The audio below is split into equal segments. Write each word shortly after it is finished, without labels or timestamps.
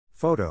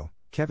Photo,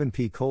 Kevin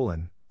P.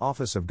 Colin,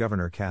 Office of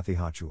Governor Kathy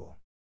Hochul.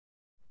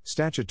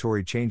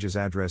 Statutory changes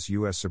address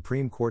U.S.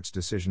 Supreme Court's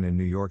decision in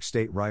New York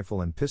State Rifle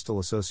and Pistol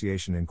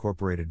Association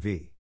Incorporated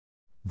v.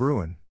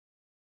 Bruen.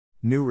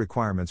 New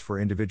requirements for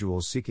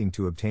individuals seeking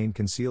to obtain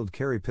concealed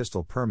carry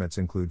pistol permits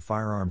include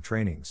firearm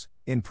trainings,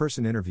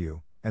 in-person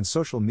interview, and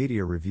social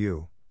media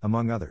review,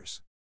 among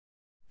others.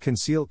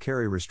 Concealed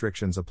carry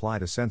restrictions apply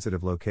to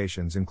sensitive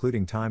locations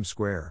including Times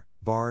Square,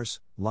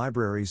 bars,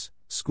 libraries,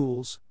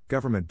 schools,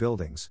 government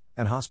buildings,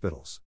 and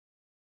hospitals.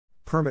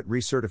 Permit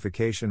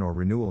recertification or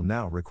renewal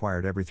now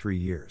required every 3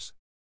 years.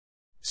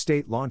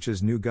 State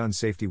launches new gun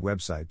safety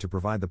website to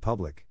provide the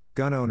public,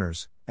 gun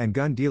owners, and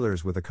gun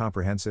dealers with a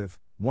comprehensive,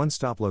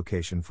 one-stop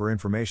location for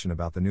information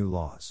about the new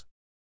laws.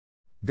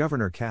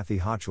 Governor Kathy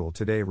Hochul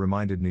today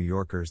reminded New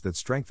Yorkers that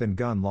strengthened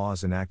gun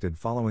laws enacted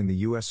following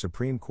the U.S.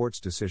 Supreme Court's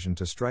decision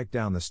to strike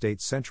down the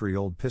state's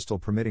century-old pistol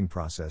permitting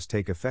process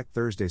take effect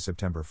Thursday,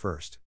 September 1.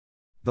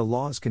 The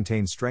laws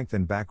contain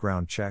strengthened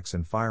background checks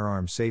and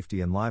firearm safety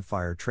and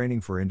live-fire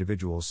training for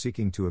individuals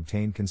seeking to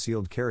obtain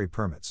concealed carry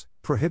permits,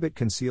 prohibit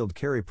concealed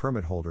carry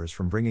permit holders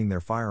from bringing their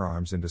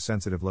firearms into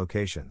sensitive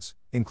locations,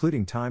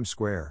 including Times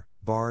Square,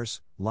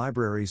 bars,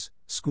 libraries,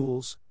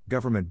 schools,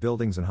 government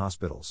buildings and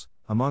hospitals,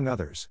 among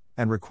others,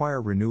 and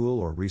require renewal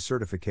or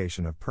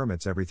recertification of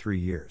permits every 3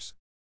 years.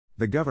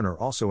 The governor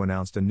also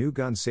announced a new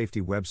gun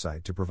safety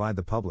website to provide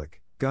the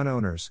public, gun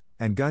owners,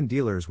 and gun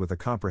dealers with a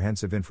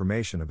comprehensive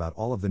information about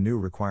all of the new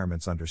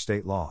requirements under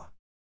state law.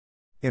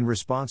 In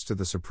response to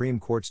the Supreme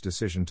Court's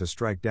decision to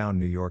strike down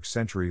New York's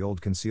century-old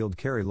concealed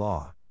carry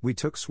law, we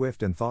took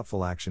swift and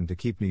thoughtful action to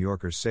keep New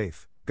Yorkers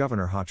safe,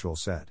 Governor Hochul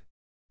said.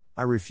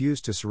 I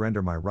refuse to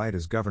surrender my right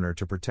as governor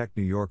to protect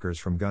New Yorkers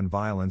from gun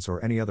violence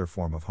or any other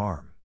form of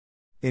harm.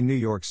 In New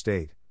York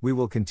State, we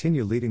will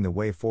continue leading the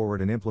way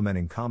forward in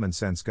implementing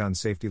common-sense gun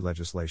safety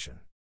legislation.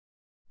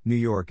 New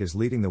York is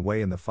leading the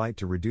way in the fight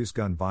to reduce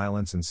gun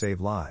violence and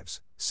save lives,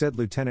 said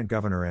Lieutenant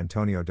Governor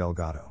Antonio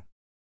Delgado.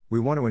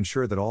 We want to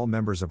ensure that all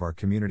members of our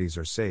communities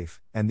are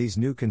safe, and these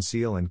new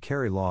conceal and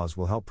carry laws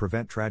will help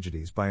prevent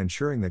tragedies by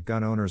ensuring that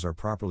gun owners are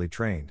properly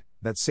trained,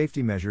 that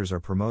safety measures are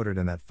promoted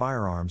and that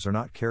firearms are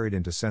not carried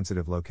into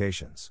sensitive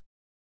locations.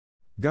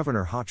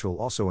 Governor Hochul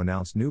also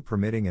announced new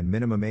permitting and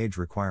minimum age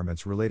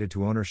requirements related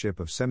to ownership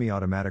of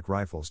semi-automatic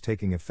rifles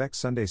taking effect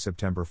Sunday,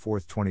 September 4,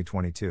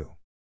 2022.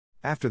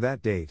 After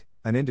that date,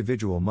 an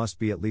individual must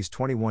be at least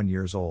 21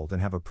 years old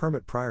and have a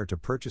permit prior to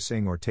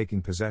purchasing or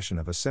taking possession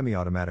of a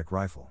semi-automatic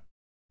rifle.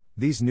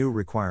 These new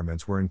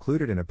requirements were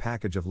included in a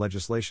package of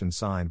legislation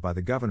signed by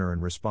the governor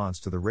in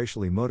response to the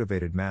racially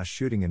motivated mass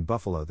shooting in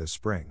Buffalo this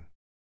spring.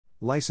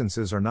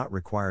 Licenses are not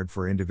required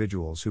for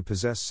individuals who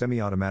possess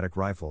semi-automatic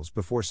rifles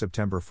before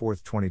September 4,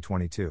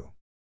 2022.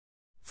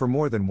 For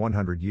more than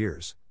 100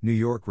 years, New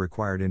York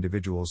required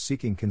individuals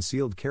seeking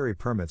concealed carry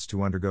permits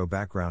to undergo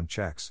background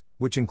checks,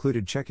 which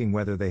included checking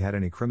whether they had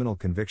any criminal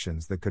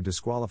convictions that could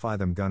disqualify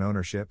them gun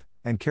ownership,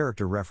 and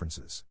character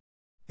references.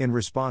 In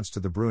response to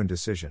the Bruen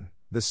decision,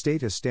 the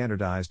state has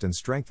standardized and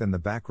strengthened the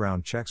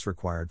background checks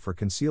required for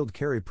concealed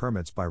carry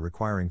permits by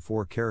requiring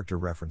 4 character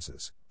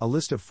references, a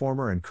list of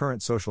former and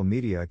current social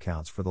media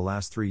accounts for the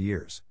last 3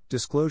 years,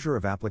 disclosure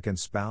of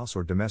applicant's spouse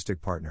or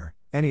domestic partner,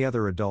 any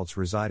other adults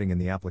residing in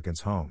the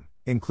applicant's home,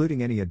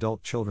 including any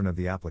adult children of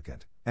the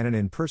applicant, and an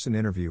in-person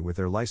interview with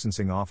their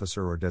licensing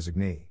officer or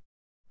designee.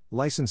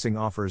 Licensing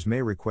offers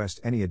may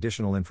request any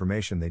additional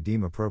information they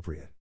deem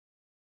appropriate.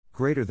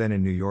 Greater than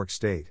in New York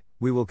State,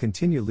 we will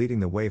continue leading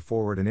the way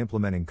forward in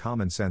implementing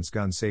common-sense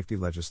gun safety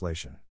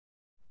legislation.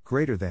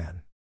 Greater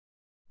than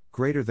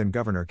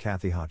Governor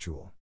Kathy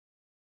Hochul.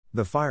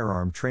 The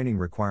firearm training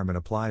requirement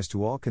applies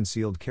to all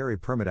concealed carry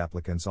permit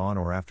applicants on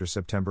or after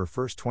September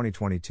 1,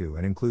 2022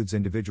 and includes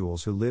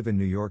individuals who live in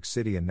New York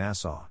City and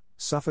Nassau,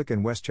 Suffolk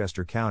and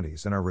Westchester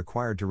counties and are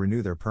required to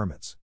renew their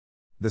permits.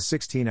 The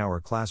 16-hour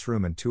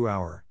classroom and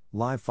 2-hour,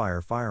 live-fire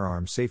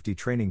firearm safety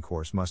training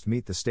course must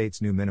meet the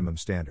state's new minimum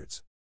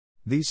standards.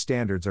 These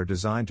standards are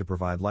designed to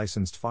provide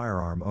licensed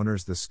firearm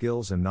owners the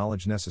skills and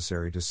knowledge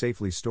necessary to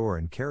safely store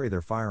and carry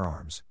their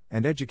firearms,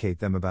 and educate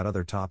them about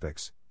other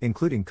topics,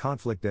 including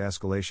conflict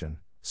de-escalation,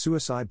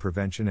 suicide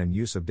prevention and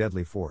use of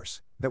deadly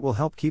force, that will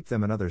help keep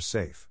them and others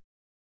safe.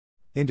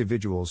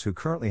 Individuals who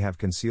currently have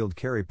concealed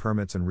carry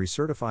permits and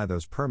recertify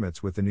those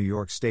permits with the New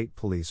York State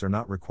Police are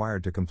not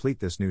required to complete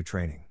this new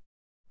training.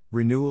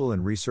 Renewal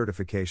and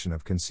recertification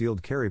of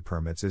concealed carry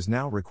permits is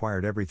now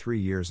required every 3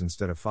 years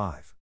instead of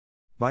 5.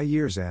 By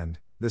year's end,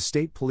 the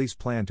state police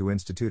plan to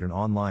institute an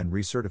online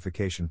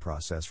recertification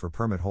process for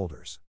permit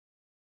holders.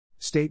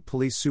 State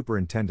Police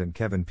Superintendent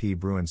Kevin P.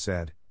 Bruen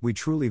said, "We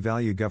truly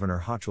value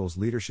Governor Hochul's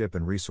leadership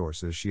and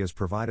resources she has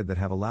provided that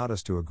have allowed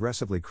us to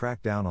aggressively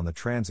crack down on the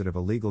transit of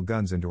illegal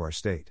guns into our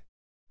state.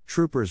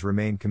 Troopers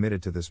remain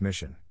committed to this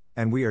mission,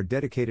 and we are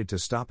dedicated to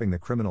stopping the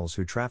criminals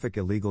who traffic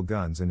illegal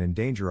guns and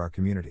endanger our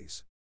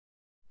communities."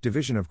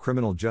 Division of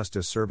Criminal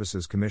Justice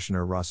Services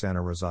Commissioner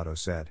Rossana Rosado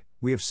said,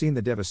 "We have seen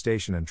the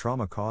devastation and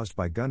trauma caused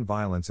by gun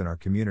violence in our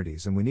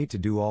communities and we need to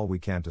do all we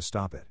can to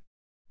stop it.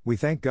 We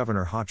thank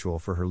Governor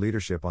Hochul for her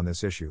leadership on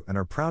this issue and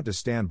are proud to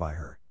stand by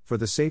her, for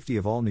the safety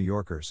of all New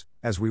Yorkers,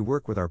 as we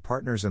work with our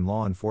partners in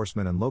law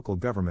enforcement and local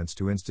governments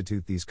to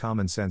institute these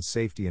common-sense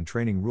safety and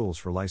training rules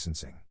for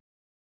licensing.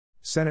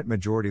 Senate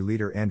Majority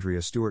Leader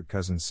Andrea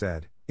Stewart-Cousins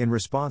said, in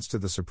response to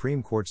the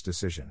Supreme Court's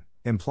decision,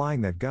 implying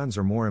that guns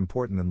are more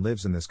important than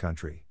lives in this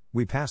country,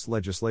 we passed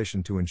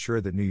legislation to ensure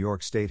that New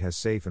York State has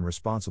safe and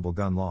responsible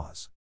gun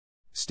laws.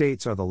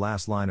 States are the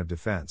last line of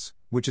defense,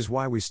 which is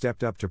why we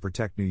stepped up to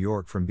protect New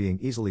York from being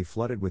easily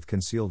flooded with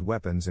concealed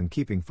weapons and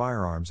keeping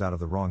firearms out of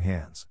the wrong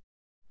hands.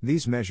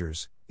 These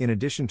measures, in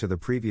addition to the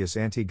previous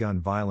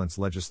anti-gun violence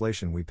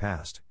legislation we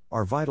passed,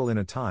 are vital in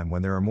a time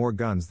when there are more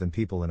guns than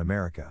people in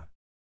America.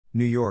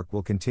 New York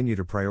will continue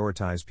to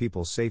prioritize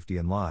people's safety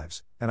and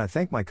lives, and I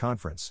thank my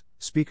conference,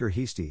 Speaker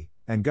Heastie,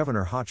 and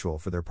Governor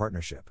Hochul for their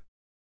partnership.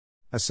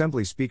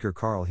 Assembly Speaker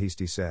Carl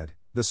Heastie said,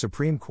 the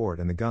Supreme Court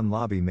and the gun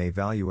lobby may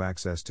value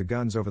access to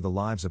guns over the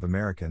lives of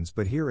Americans,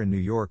 but here in New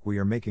York we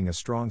are making a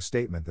strong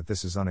statement that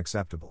this is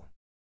unacceptable.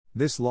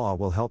 This law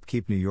will help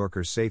keep New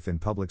Yorkers safe in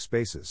public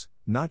spaces,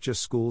 not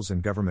just schools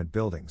and government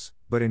buildings,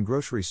 but in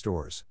grocery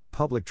stores,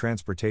 public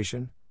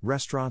transportation,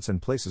 restaurants and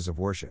places of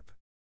worship.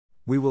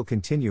 We will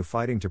continue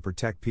fighting to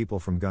protect people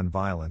from gun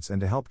violence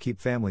and to help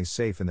keep families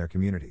safe in their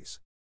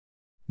communities.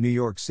 New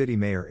York City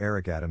Mayor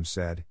Eric Adams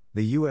said,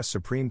 the U.S.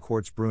 Supreme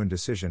Court's Bruen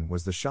decision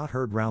was the shot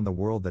heard round the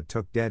world that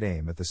took dead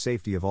aim at the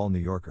safety of all New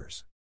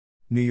Yorkers.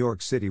 New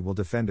York City will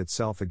defend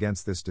itself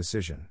against this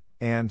decision,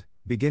 and,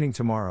 beginning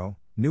tomorrow,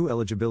 new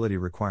eligibility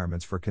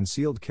requirements for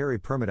concealed carry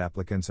permit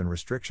applicants and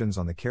restrictions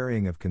on the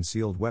carrying of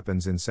concealed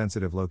weapons in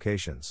sensitive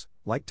locations,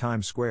 like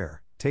Times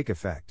Square, take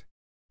effect.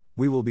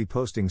 We will be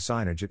posting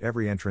signage at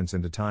every entrance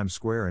into Times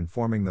Square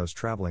informing those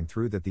traveling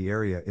through that the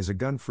area is a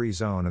gun-free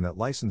zone and that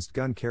licensed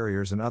gun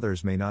carriers and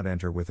others may not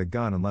enter with a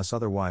gun unless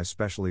otherwise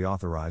specially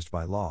authorized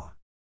by law.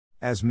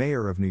 As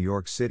mayor of New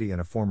York City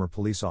and a former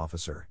police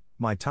officer,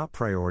 my top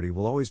priority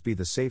will always be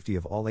the safety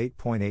of all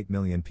 8.8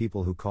 million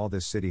people who call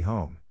this city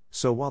home.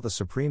 So while the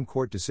Supreme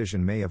Court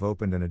decision may have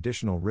opened an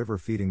additional river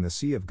feeding the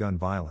sea of gun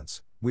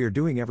violence, we are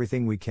doing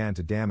everything we can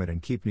to dam it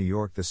and keep New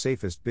York the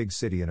safest big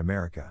city in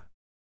America.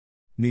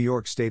 New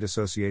York State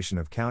Association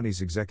of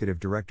Counties Executive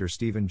Director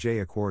Stephen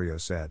J.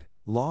 Aquario said,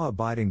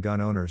 law-abiding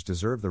gun owners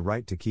deserve the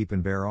right to keep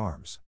and bear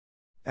arms.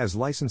 As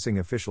licensing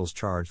officials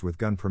charged with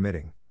gun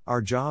permitting,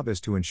 our job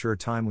is to ensure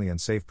timely and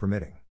safe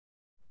permitting.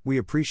 We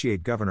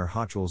appreciate Governor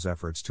Hochul's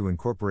efforts to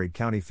incorporate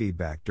county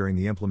feedback during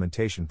the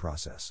implementation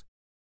process.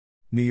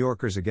 New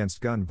Yorkers Against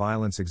Gun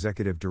Violence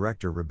Executive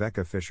Director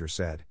Rebecca Fisher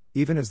said,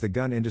 even as the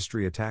gun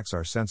industry attacks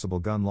our sensible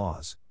gun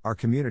laws, our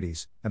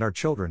communities, and our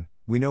children,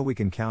 we know we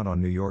can count on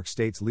New York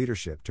State's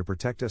leadership to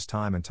protect us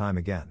time and time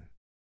again.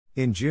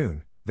 In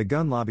June, the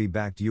gun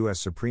lobby-backed U.S.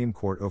 Supreme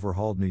Court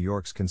overhauled New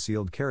York's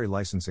concealed carry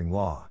licensing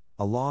law,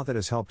 a law that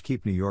has helped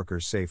keep New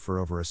Yorkers safe for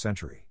over a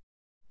century.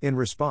 In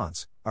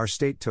response, our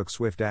state took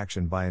swift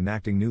action by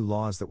enacting new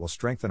laws that will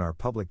strengthen our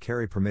public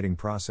carry permitting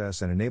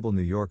process and enable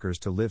New Yorkers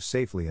to live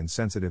safely in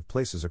sensitive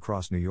places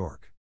across New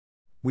York.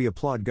 We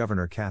applaud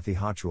Governor Kathy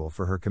Hochul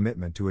for her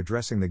commitment to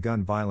addressing the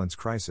gun violence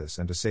crisis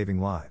and to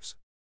saving lives.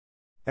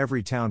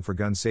 Everytown for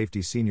Gun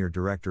Safety Senior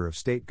Director of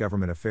State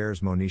Government Affairs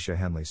Monisha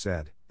Henley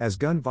said, as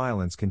gun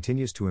violence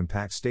continues to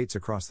impact states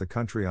across the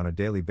country on a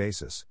daily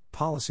basis,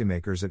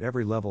 policymakers at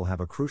every level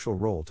have a crucial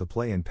role to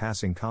play in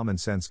passing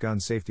common-sense gun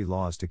safety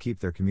laws to keep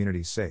their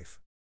communities safe.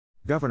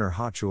 Governor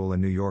Hochul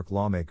and New York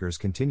lawmakers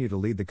continue to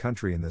lead the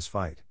country in this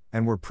fight,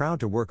 and we're proud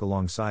to work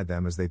alongside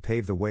them as they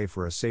pave the way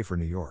for a safer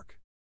New York.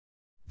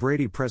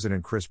 Brady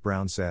President Chris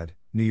Brown said,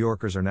 New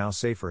Yorkers are now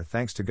safer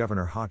thanks to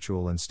Governor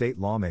Hochul and state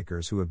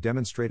lawmakers who have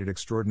demonstrated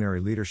extraordinary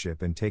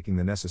leadership in taking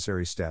the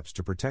necessary steps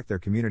to protect their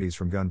communities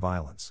from gun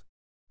violence.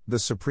 The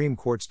Supreme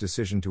Court's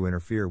decision to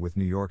interfere with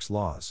New York's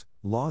laws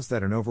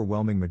that an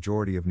overwhelming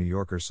majority of New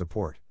Yorkers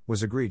support,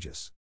 was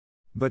egregious.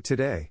 But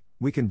today,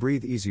 we can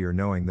breathe easier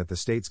knowing that the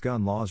state's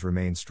gun laws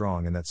remain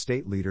strong and that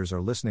state leaders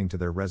are listening to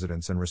their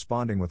residents and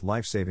responding with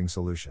life-saving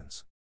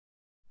solutions.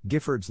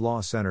 Giffords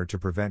Law Center to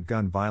Prevent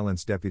Gun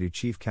Violence Deputy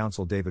Chief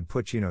Counsel David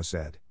Puccino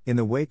said, in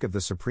the wake of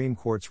the Supreme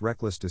Court's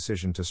reckless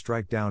decision to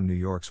strike down New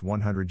York's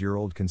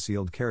 100-year-old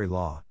concealed carry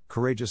law,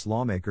 courageous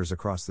lawmakers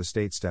across the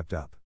state stepped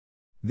up.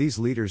 These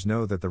leaders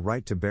know that the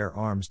right to bear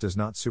arms does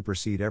not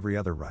supersede every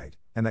other right,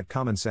 and that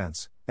common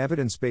sense,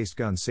 evidence-based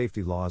gun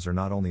safety laws are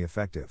not only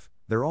effective,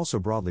 they're also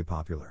broadly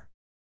popular.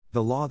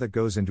 The law that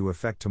goes into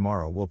effect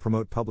tomorrow will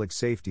promote public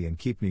safety and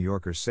keep New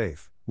Yorkers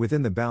safe,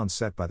 within the bounds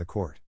set by the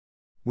court.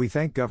 We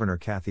thank Governor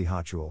Kathy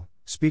Hochul,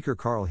 Speaker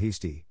Carl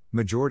Heastie,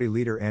 Majority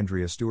Leader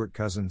Andrea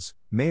Stewart-Cousins,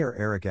 Mayor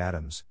Eric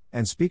Adams,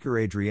 and Speaker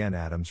Adrienne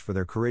Adams for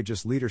their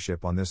courageous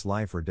leadership on this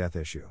life-or-death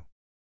issue.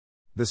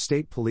 The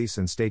State Police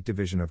and State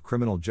Division of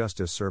Criminal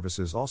Justice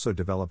Services also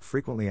developed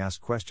frequently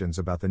asked questions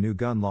about the new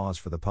gun laws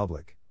for the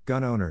public,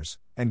 gun owners,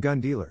 and gun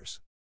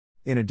dealers.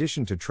 In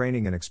addition to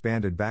training and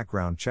expanded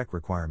background check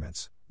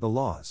requirements, the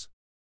laws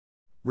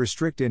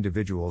restrict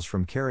individuals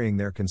from carrying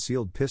their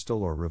concealed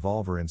pistol or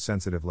revolver in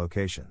sensitive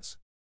locations.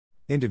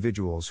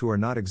 Individuals who are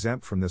not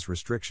exempt from this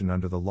restriction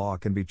under the law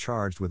can be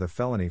charged with a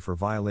felony for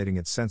violating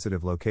its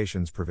sensitive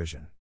locations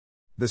provision.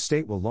 The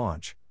state will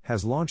launch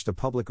has launched a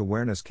public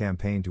awareness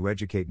campaign to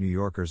educate New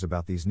Yorkers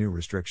about these new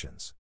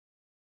restrictions.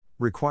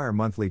 Require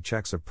monthly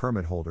checks of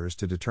permit holders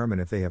to determine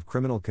if they have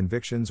criminal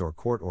convictions or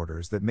court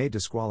orders that may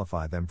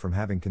disqualify them from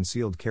having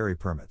concealed carry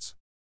permits.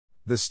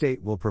 The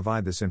state will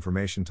provide this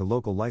information to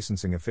local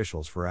licensing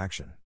officials for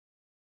action.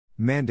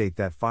 Mandate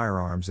that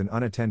firearms in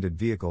unattended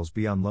vehicles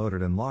be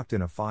unloaded and locked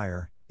in a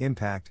fire,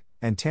 impact,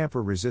 and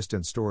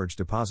tamper-resistant storage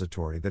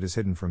depository that is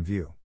hidden from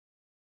view.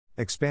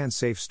 Expand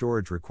safe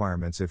storage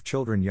requirements if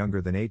children younger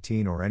than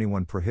 18 or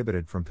anyone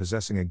prohibited from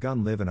possessing a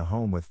gun live in a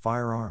home with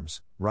firearms,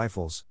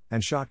 rifles,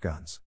 and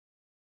shotguns.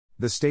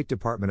 The State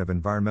Department of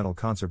Environmental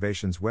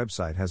Conservation's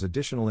website has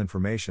additional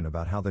information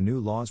about how the new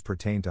laws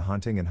pertain to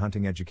hunting and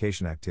hunting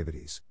education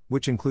activities,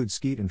 which include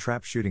skeet and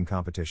trap shooting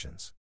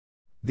competitions.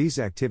 These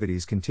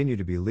activities continue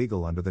to be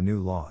legal under the new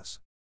laws.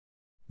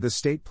 The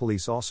state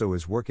police also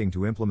is working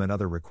to implement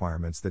other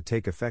requirements that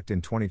take effect in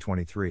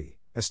 2023,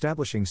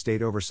 establishing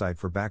state oversight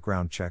for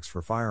background checks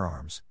for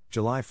firearms,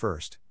 July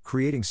 1st,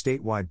 creating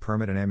statewide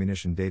permit and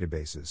ammunition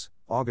databases,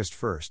 August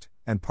 1st,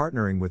 and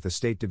partnering with the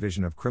State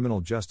Division of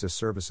Criminal Justice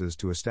Services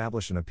to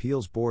establish an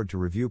appeals board to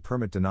review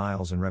permit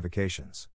denials and revocations.